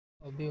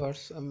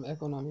Viewers,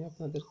 এখন আমি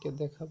আপনাদেরকে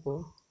দেখাবো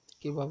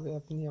কিভাবে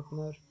আপনি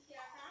আপনার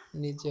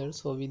নিজের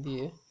ছবি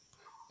দিয়ে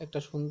একটা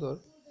সুন্দর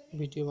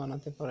ভিডিও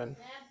বানাতে পারেন।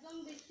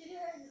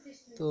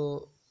 তো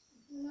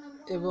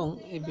এবং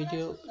এই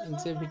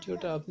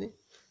ভিডিওটা আপনি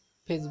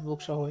ফেসবুক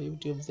সহ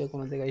ইউটিউব যে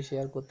কোনো জায়গায়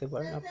শেয়ার করতে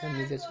পারেন আপনার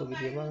নিজের ছবি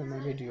দিয়ে বানানো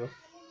ভিডিও।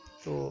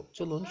 তো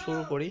চলুন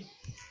শুরু করি।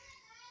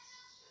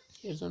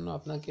 এর জন্য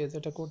আপনাকে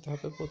যেটা করতে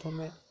হবে,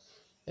 প্রথমে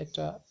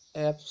একটা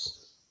অ্যাপস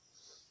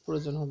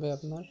প্রয়োজন হবে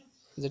আপনার,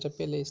 যেটা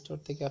প্লে স্টোর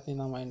থেকে আপনি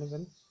নামায়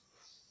নেবেন।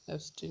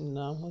 অ্যাপসটির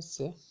নাম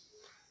হচ্ছে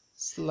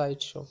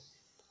স্লাইড শো।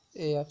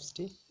 এই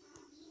অ্যাপসটি,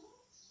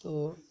 তো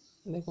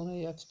দেখুন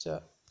এই অ্যাপসটা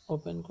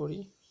ওপেন করি।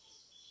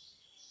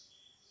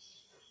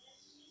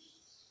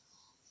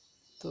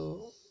 তো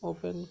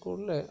ওপেন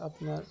করলে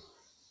আপনার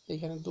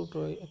এখানে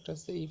দুটোই, একটা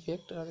হচ্ছে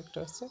ইফেক্ট আর একটা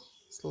হচ্ছে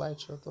স্লাইড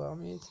শো। তো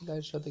আমি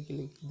স্লাইড শোতে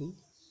ক্লিক দিই।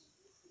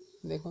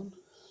 দেখুন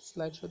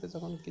স্লাইড শোতে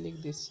যখন ক্লিক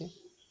দিচ্ছি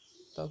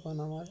তখন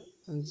আমার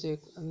যে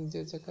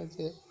যে জায়গায়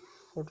যে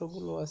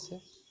ফটোগুলো আছে,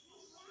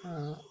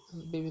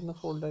 বিভিন্ন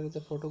ফোল্ডারে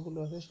যে ফটোগুলো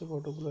আছে সেই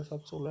ফটোগুলো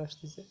সব চলে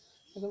আসতেছে।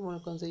 এখন মনে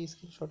করেন যে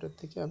স্ক্রিনশটের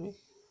থেকে আমি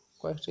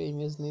কয়েকটা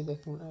ইমেজ নিই।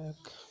 দেখুন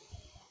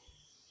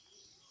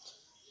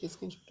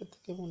স্ক্রিনশটের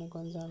থেকে মনে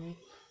করেন যে আমি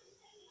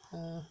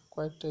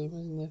কয়েকটা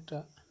ইমেজ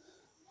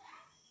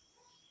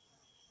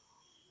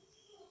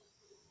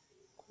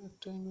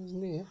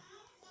নিয়ে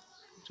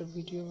একটা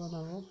ভিডিও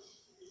বানাবো।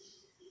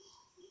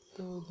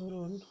 তো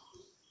ধরুন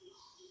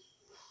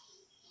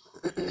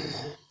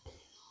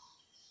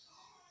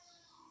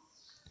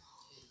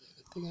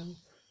থেকে আমি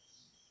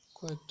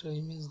কয়েকটা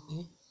ইমেজ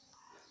নিই,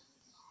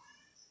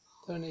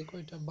 ধরেন এই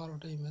কয়টা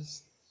 12টা ইমেজ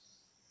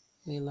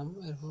নিলাম।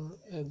 এরপর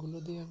এগুলো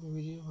দিয়ে আমি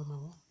ভিডিও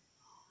বানাবো।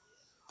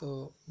 তো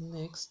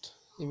নেক্সট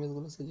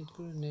ইমেজগুলো সিলেক্ট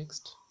করে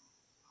নেক্সট,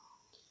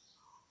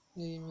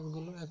 এই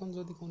ইমেজগুলো এখন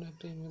যদি কোনো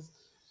একটা ইমেজ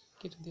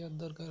কেটে দেওয়ার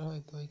দরকার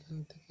হয় তো এখান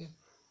থেকে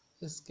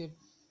এসকেপ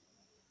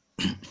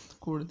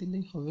করে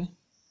দিলেই হবে।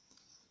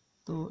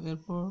 তো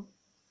এরপর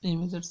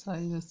ইমেজের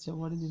সাইজ হচ্ছে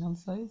অরিজিনাল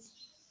সাইজ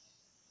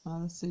আর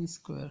হচ্ছে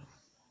স্কোয়ার।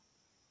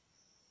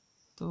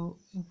 তো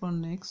এরপর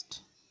নেক্সট,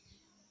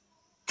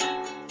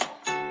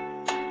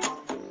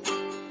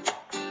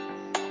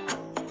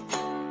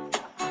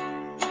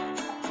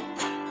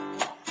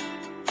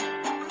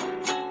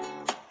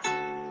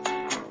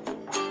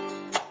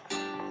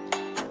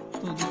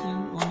 তো দেখুন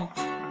অনেক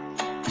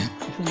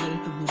সুন্দর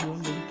একটা ভিডিও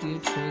অলরেডি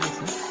ক্রিয়েট হয়ে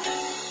গেছে।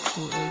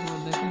 তো এরপর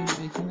দেখেন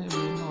এখানে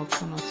বিভিন্ন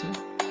অপশন আছে,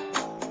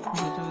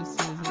 যেটা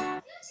হচ্ছে যে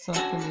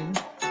সার্কেলিং,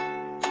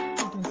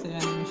 এটা হচ্ছে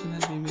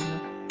অ্যানিমেশনের বিভিন্ন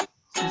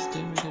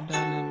সিস্টেম, এটা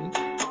ডাইনামিক,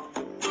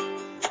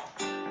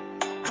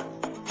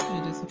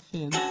 এটা হচ্ছে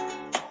ফেন্স।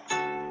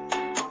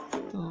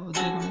 তো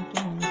যে কোনো একটা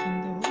অ্যানিমেশন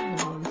দেবো।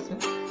 এরপর হচ্ছে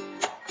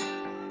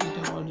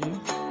এটা অডিও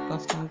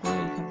কাস্টম করে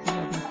এখান থেকে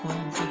আপনি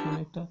ফোনের যে কোনো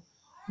একটা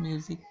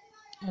মিউজিক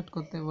অ্যাড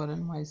করতে পারেন।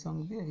 মাই সং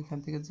দিয়ে এখান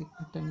থেকে যে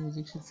একটা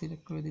মিউজিক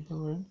সিলেক্ট করে দিতে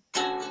পারেন।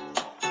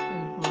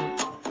 এরপর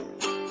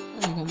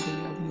এখান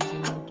থেকে আপনি যে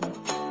কোনো একটা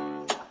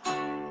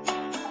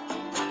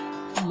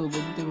লোগো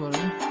দিতে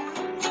পারেন।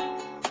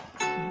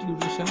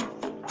 ডিউরেশন,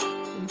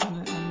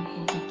 এখানে আমি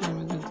প্রত্যেকটা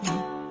ইমেজের জন্য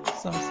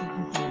 4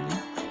 সেকেন্ড করে দিই।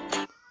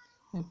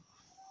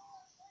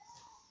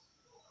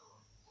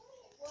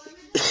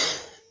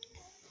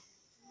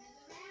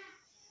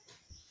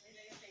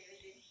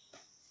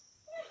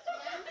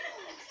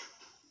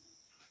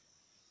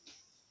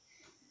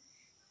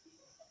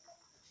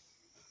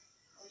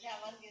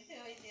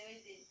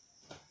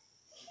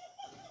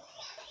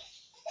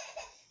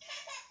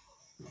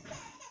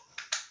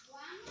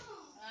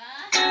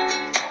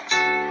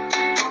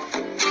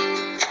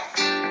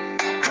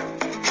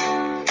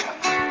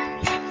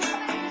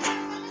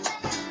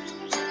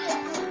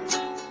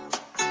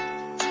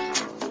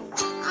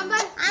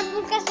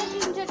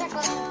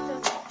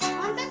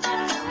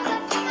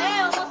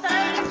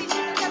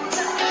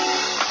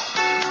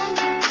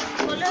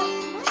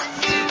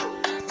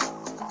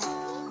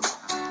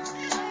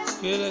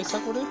 ऐसा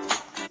করে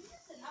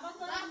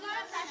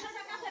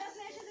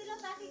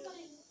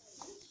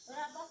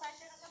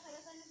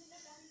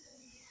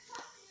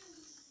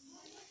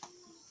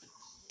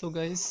তো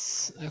গাইস,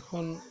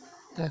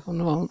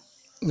 এখনো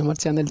আমার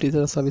চ্যানেলটি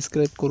যারা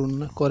সাবস্ক্রাইব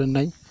করেন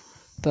নাই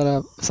তারা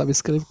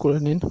সাবস্ক্রাইব করে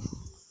নিন।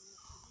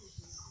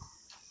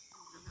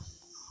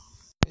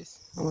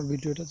 আমার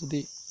ভিডিওটা যদি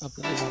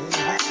আপনাদের ভালো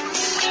লাগে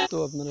তো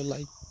আপনারা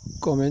লাইক,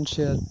 কমেন্ট,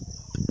 শেয়ার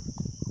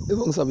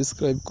এবং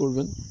সাবস্ক্রাইব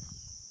করবেন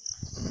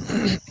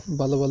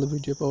ভালো ভালো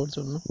ভিডিও পাওয়ার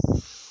জন্য।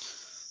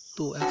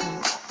 তো এখন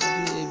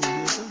আপনি এই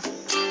ভিডিওটা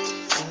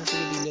এখান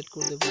থেকে ডিলিট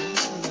করতে পারেন,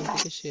 এখান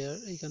থেকে শেয়ার,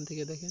 এখান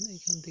থেকে দেখেন,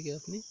 এখান থেকে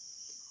আপনি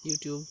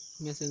ইউটিউব,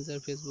 মেসেঞ্জার,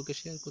 ফেসবুকে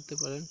শেয়ার করতে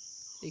পারেন।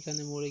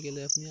 এখানে মরে গেলে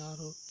আপনি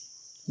আরও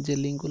যে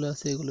লিঙ্কগুলো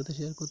আছে এগুলোতে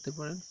শেয়ার করতে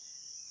পারেন।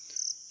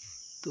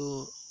 তো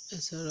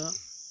এছাড়া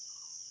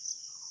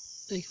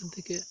এইখান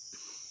থেকে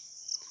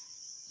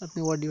আপনি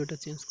অডিওটা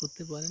চেঞ্জ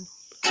করতে পারেন।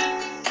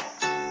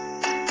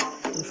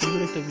 তো সুন্দর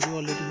একটা ভিডিও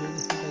অলরেডি হয়ে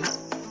গেছে গাইস।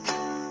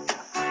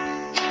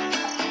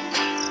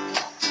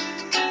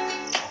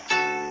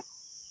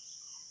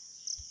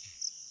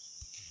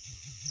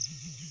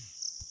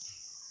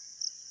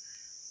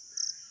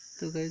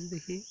 তো গাইজ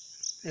দেখি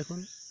এখন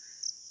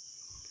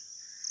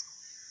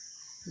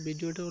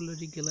ভিডিওটা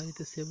অলরেডি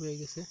গ্যালারিতে সেভ হয়ে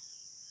গেছে।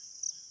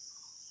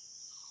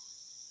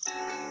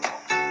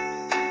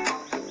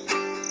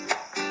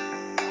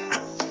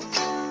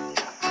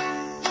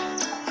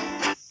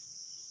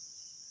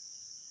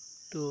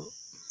 তো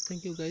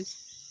থ্যাংক ইউ গাইজ,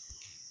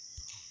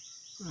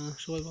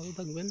 সবাই ভালো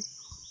থাকবেন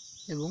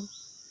এবং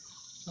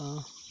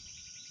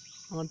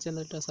আমার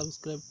চ্যানেলটা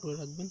সাবস্ক্রাইব করে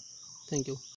রাখবেন। Thank you.